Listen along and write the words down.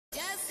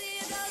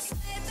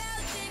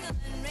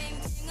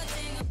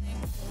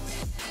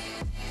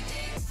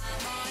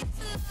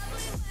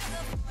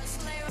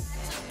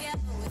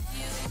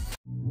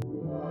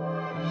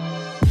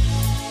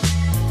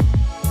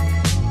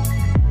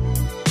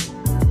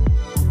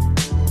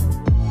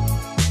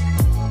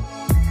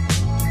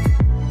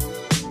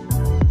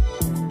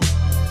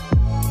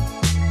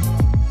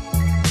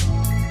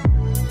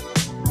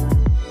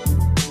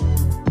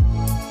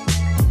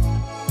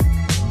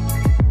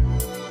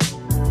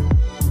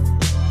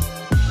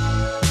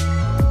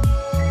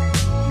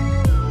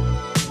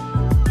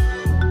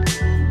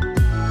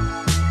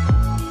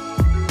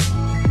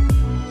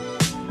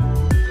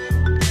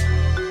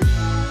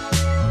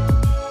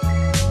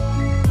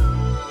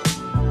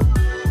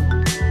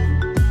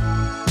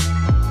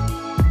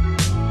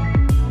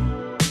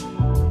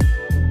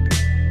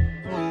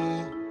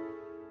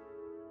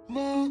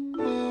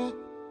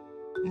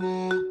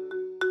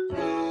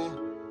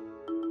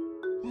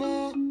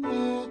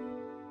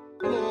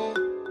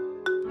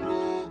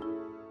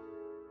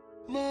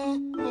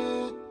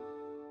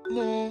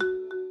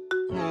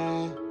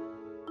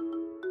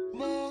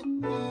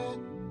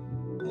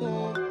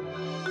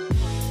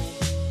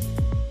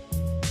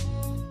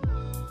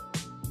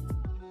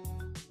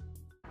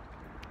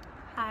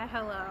Hi,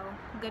 hello,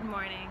 good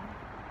morning.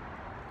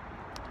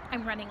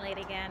 I'm running late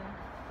again.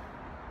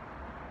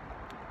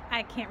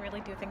 I can't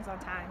really do things on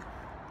time.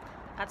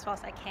 That's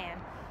false, I can.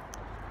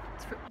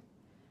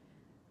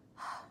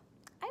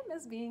 I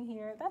miss being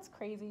here. That's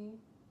crazy.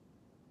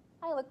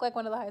 I look like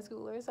one of the high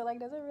schoolers, so like,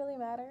 does it really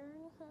matter?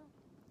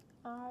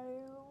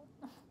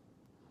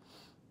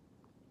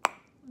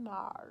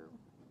 No.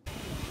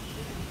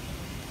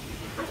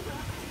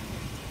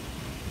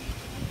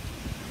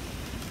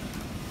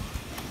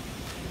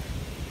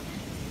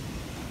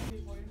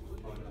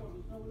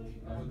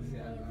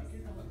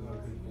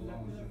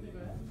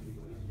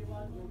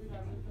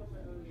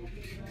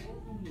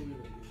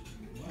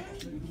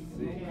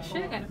 I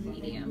should have got a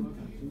medium.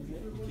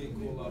 You can't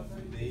call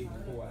up big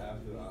Kora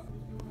after that.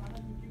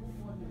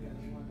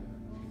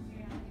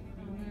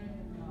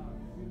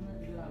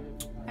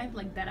 I have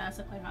like that ass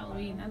look like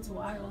Halloween. That's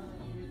wild.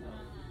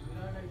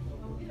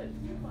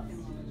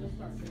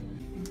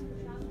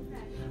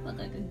 Look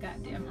like a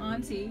goddamn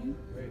auntie.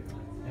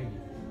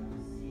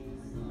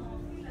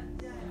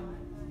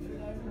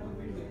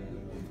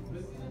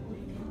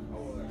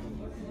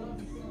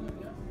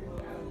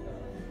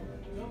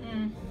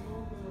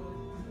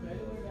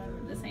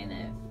 This ain't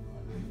it.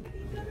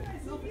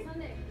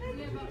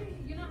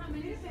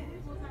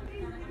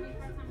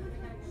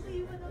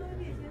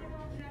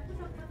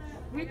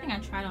 Everything I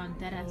tried on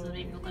deadass would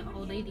make me look like an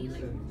old lady.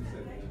 Like,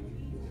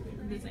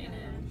 this ain't it.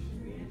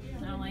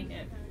 I don't like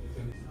it.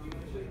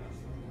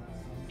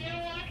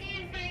 You're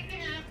walking so you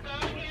can have go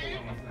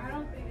again? I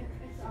don't think it's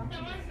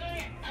someone's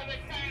doing a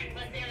return,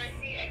 but their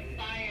receipt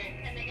expired.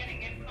 Can they get a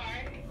gift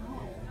card?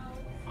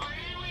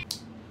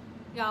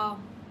 Y'all,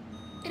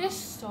 it is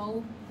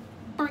so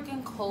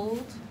freaking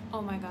cold.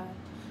 Oh my god.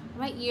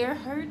 My ear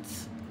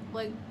hurts,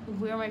 like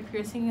where my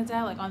piercing is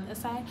at, like on this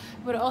side,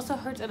 but it also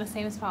hurts in the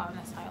same spot on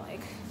this side.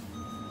 Like,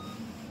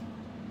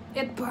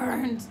 it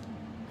burns.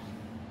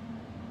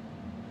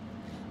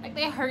 Like,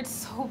 they hurt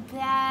so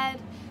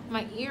bad.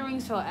 My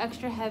earrings feel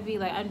extra heavy.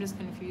 Like, I'm just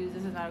confused.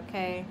 This is not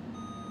okay.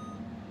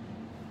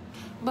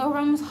 But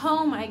room's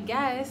home, I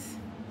guess.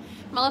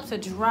 My lips are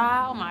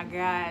dry. Oh my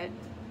god.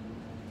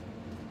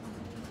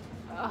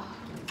 Ugh.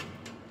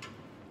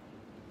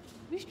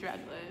 We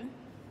struggling.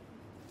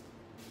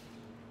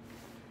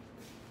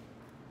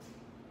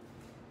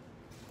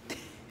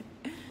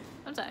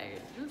 I'm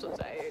tired. I'm so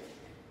tired.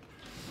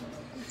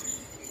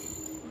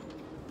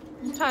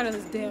 I'm tired of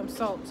this damn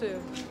salt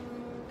too.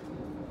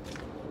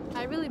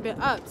 I really been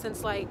up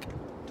since like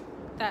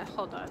that.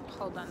 Hold on,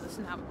 this is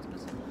not what I'm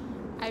supposed to.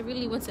 I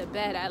really went to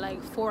bed at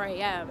like 4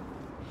 a.m.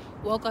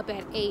 Woke up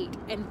at 8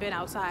 and been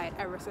outside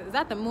ever since. Is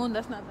that the moon?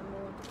 That's not the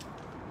moon.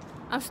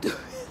 I'm stupid.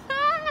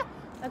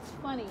 That's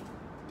funny.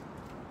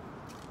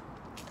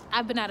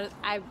 I've been out of.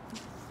 I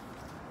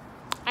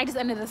just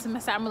ended the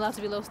semester. I'm allowed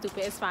to be a little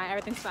stupid. It's fine.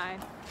 Everything's fine.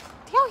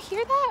 Do y'all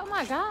hear that? Oh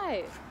my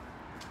god.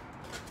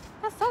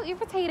 That's so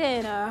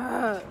irritating.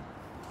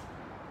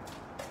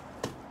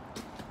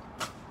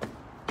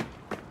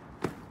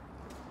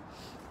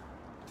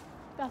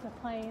 That's a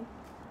plane.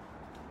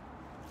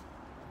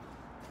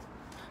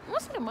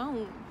 What's the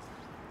moon?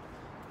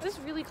 It's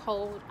really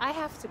cold. I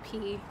have to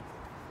pee.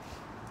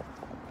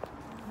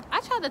 I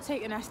tried to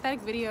take an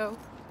aesthetic video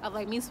of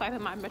like me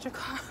swiping my Metro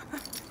card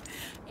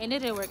and it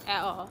didn't work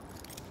at all.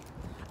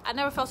 I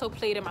never felt so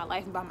played in my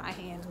life by my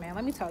hands, man.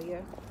 Let me tell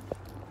you.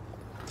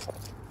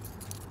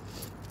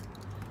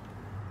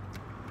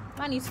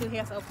 I need 2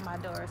 hands to open my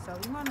door, so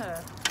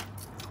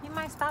you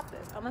might stop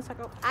this unless I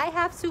go. I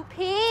have to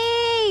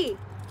pee.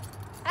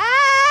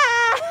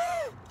 Ah!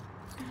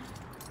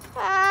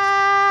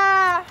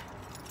 Ah!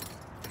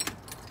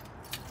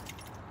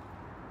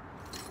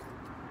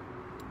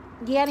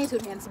 Yeah, I need 2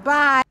 hands.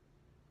 Bye.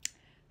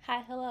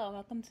 Hi, hello.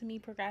 Welcome to me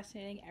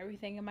procrastinating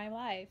everything in my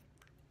life.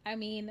 I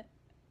mean,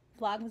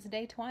 Vlogmas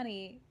day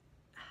 20.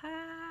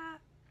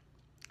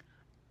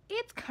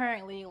 It's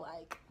currently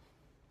like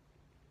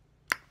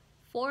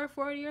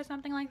 4:40 or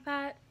something like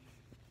that.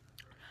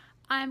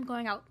 I'm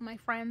going out with my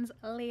friends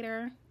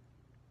later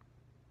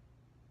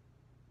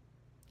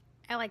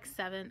at like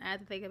 7. I have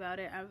to think about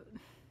it.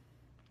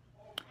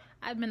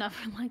 I've been up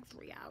for like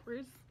 3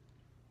 hours.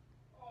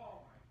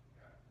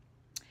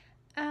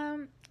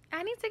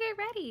 I need to get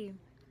ready,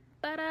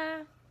 but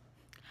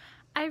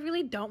I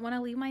really don't want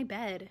to leave my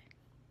bed.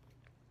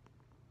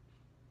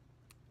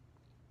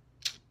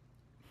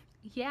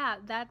 Yeah,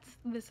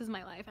 this is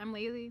my life. I'm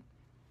lazy.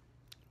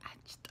 I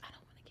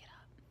don't want to get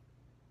up.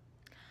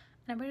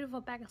 And I'm ready to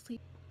fall back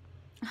asleep.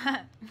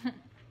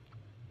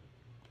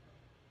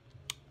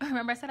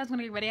 Remember I said I was going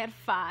to get ready at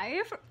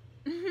 5?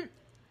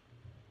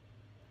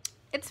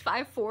 It's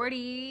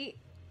 5:40.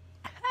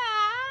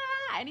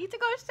 I need to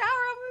go shower.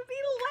 I'm going to be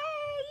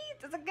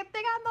late. It's a good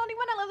thing I'm the only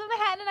one that lives in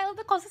Manhattan and I live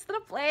the closest to the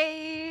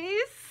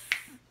place.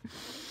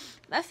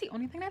 That's the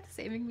only thing that's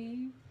saving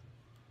me.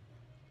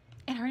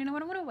 And I already know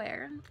what I'm gonna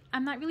wear.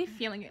 I'm not really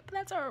feeling it, but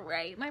that's all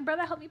right. My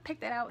brother helped me pick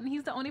that out, and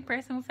he's the only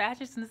person with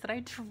fashion sense that I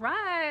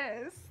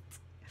trust.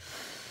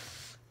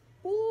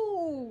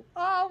 Ooh,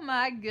 oh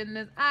my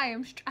goodness. I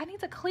need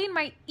to clean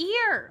my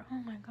ear.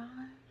 Oh my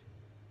god.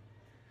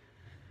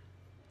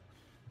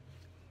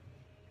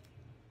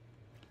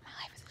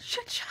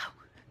 shit show.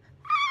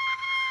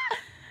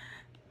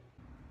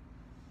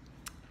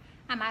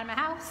 I'm out of my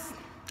house.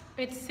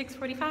 It's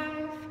 6:45.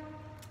 I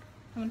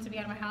wanted to be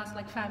out of my house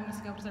like 5 minutes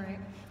ago, but it's alright.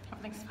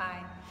 Everything's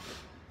fine.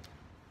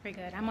 Pretty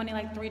good. I'm only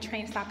like 3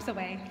 train stops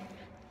away.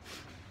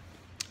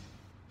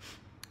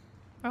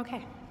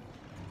 Okay.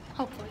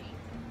 Hopefully.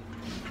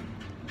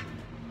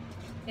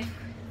 If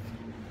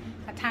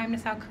I time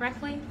this out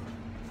correctly,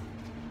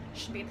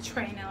 should be at the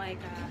train at like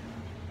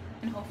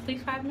in hopefully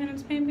 5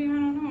 minutes maybe. I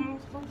don't know.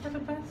 Let's hope for the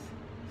best.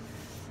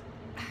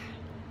 I'm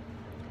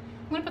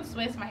gonna put this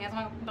away so my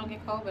hands don't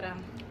get cold, but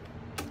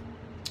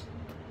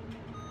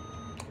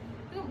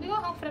we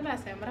gonna hope for the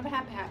best, and whatever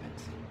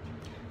happens.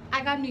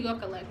 I got New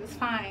Yorker legs. It's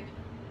fine.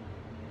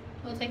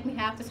 It'll take me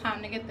half the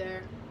time to get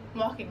there,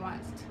 walking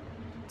wise.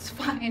 It's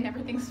fine.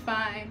 Everything's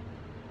fine.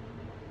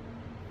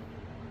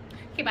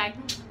 Okay, bye.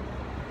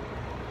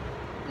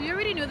 We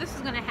already knew this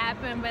was gonna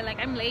happen, but like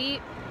I'm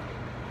late,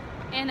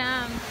 and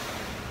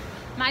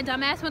my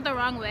dumbass went the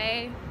wrong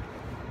way.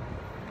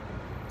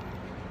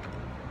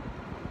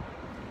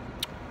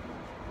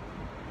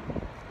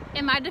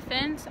 In my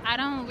defense, I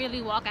don't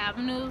really walk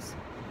avenues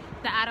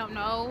that I don't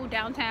know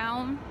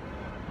downtown.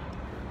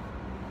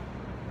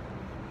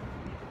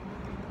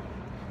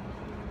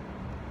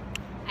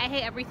 I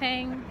hate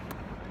everything.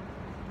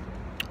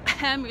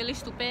 I'm really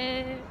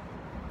stupid,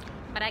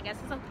 but I guess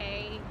it's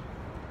okay.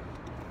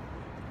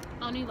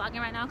 I'm only walking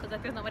right now because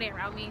like there's nobody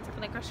around me except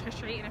for like across the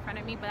street and in front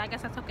of me, but I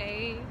guess that's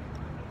okay.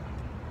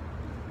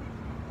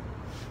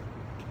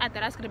 I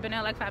thought I could have been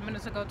there like 5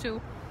 minutes ago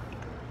too.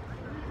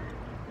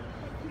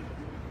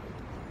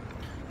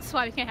 That's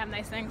why we can't have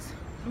nice things.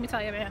 Let me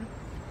tell you, man,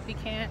 we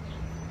can't.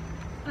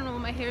 I don't know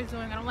what my hair is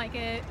doing. I don't like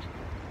it.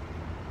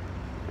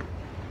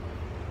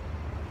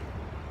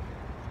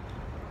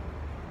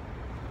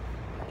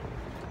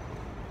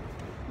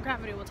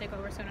 Gravity will take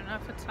over soon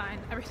enough. It's fine.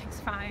 Everything's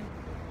fine.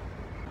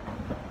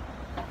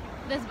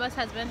 This bus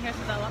has been here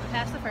since I walked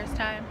past the first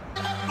time.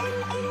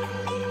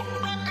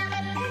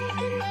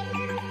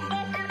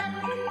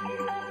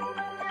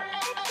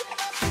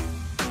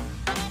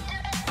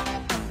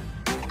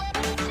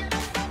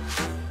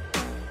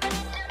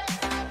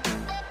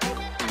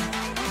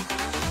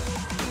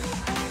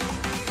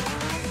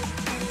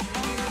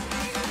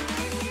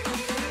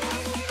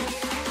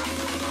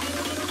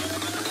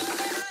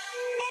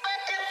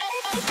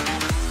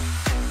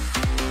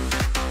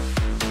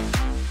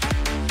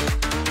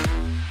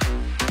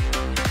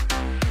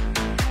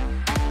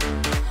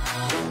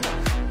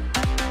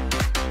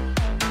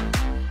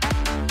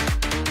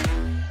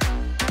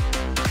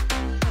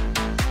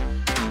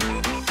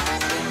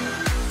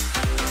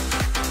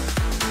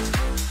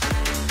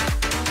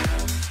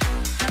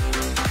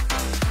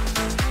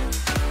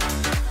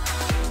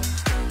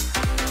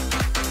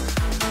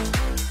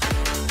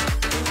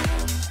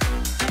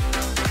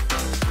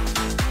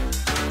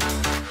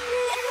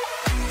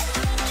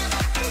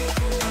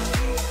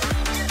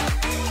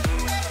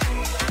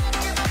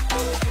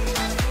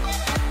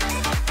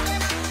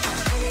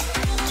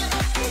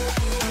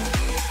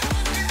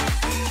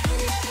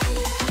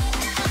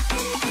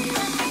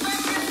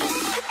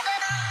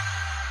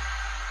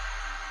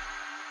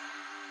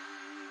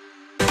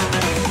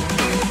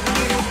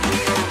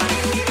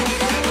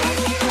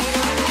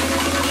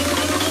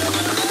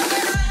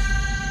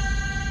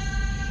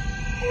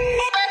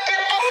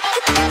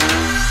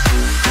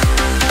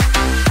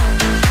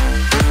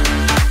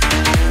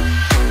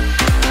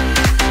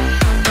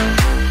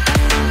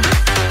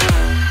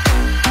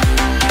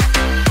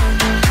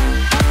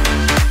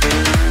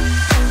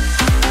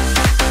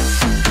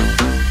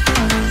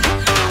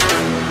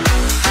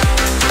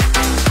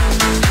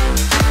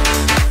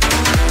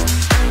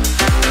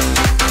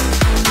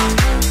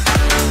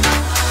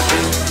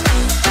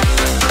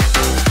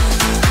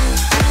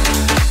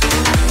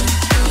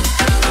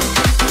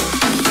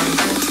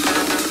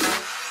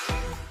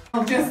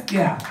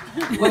 Yeah.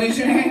 What is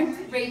your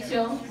name?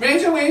 Rachel.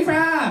 Rachel, where are you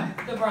from?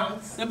 The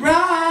Bronx. The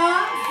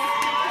Bronx?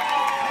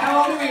 How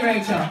old are we,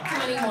 Rachel?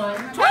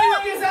 21.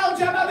 21 years old,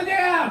 jump up and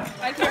down!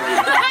 I can't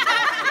remember.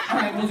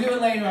 Alright, we'll do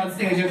it later on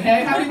stage,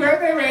 okay? Happy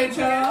birthday,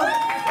 Rachel!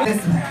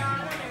 This way.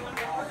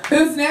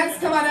 Who's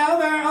next? Come on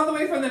over, all the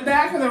way from the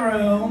back of the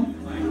room.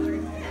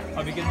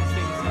 I'll be getting the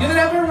stage. Give it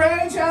up for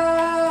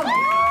Rachel!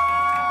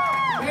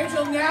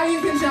 Rachel, now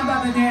you can jump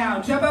up and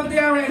down. Jump up and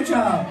down, Rachel!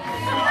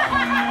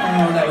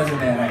 Oh, that was a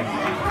bad idea.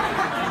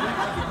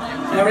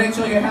 Now,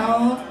 Rachel, you're how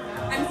old?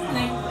 I'm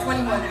 21.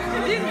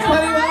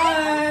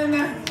 21!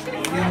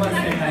 You must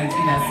be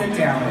 19. Now sit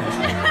down,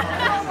 Rachel.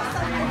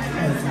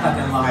 Those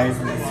fucking lies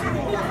in this room.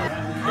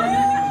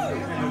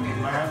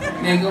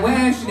 Make a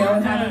wish. You know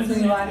what happens when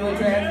you lie to a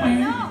drag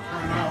queen?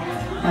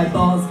 My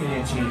balls get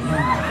itchy.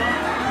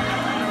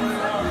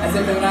 As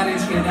if they're not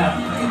itchy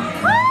enough.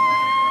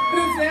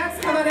 Who's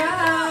next? Come on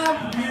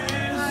up!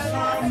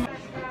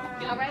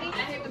 Y'all ready? I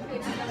hear the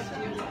pitch.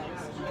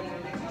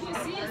 Can you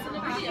see us in the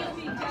video?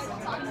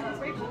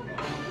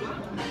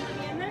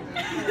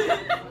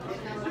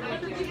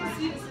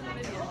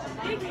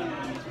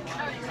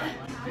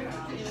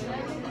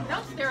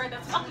 Don't stare at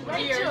that fucking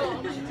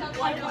Rachel.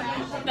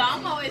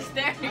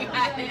 staring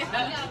at it.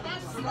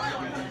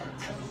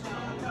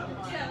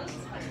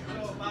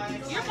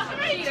 You're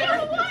behind you.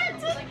 What?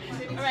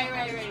 Alright,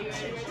 ready.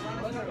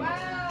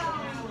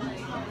 Wow.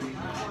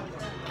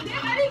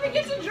 Damn, I didn't even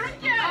get to drink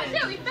yet. Oh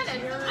shit, we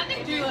finished. I think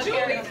Julie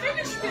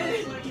finished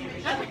it.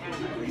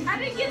 I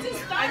didn't get to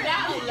start. I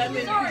got a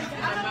lemon. Sorry,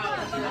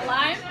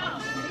 lime?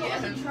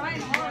 Yeah, I'm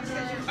trying hard.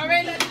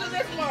 Alright, let's do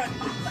this one.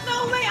 No,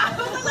 wait,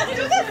 let's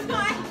do this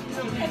one.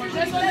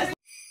 This one is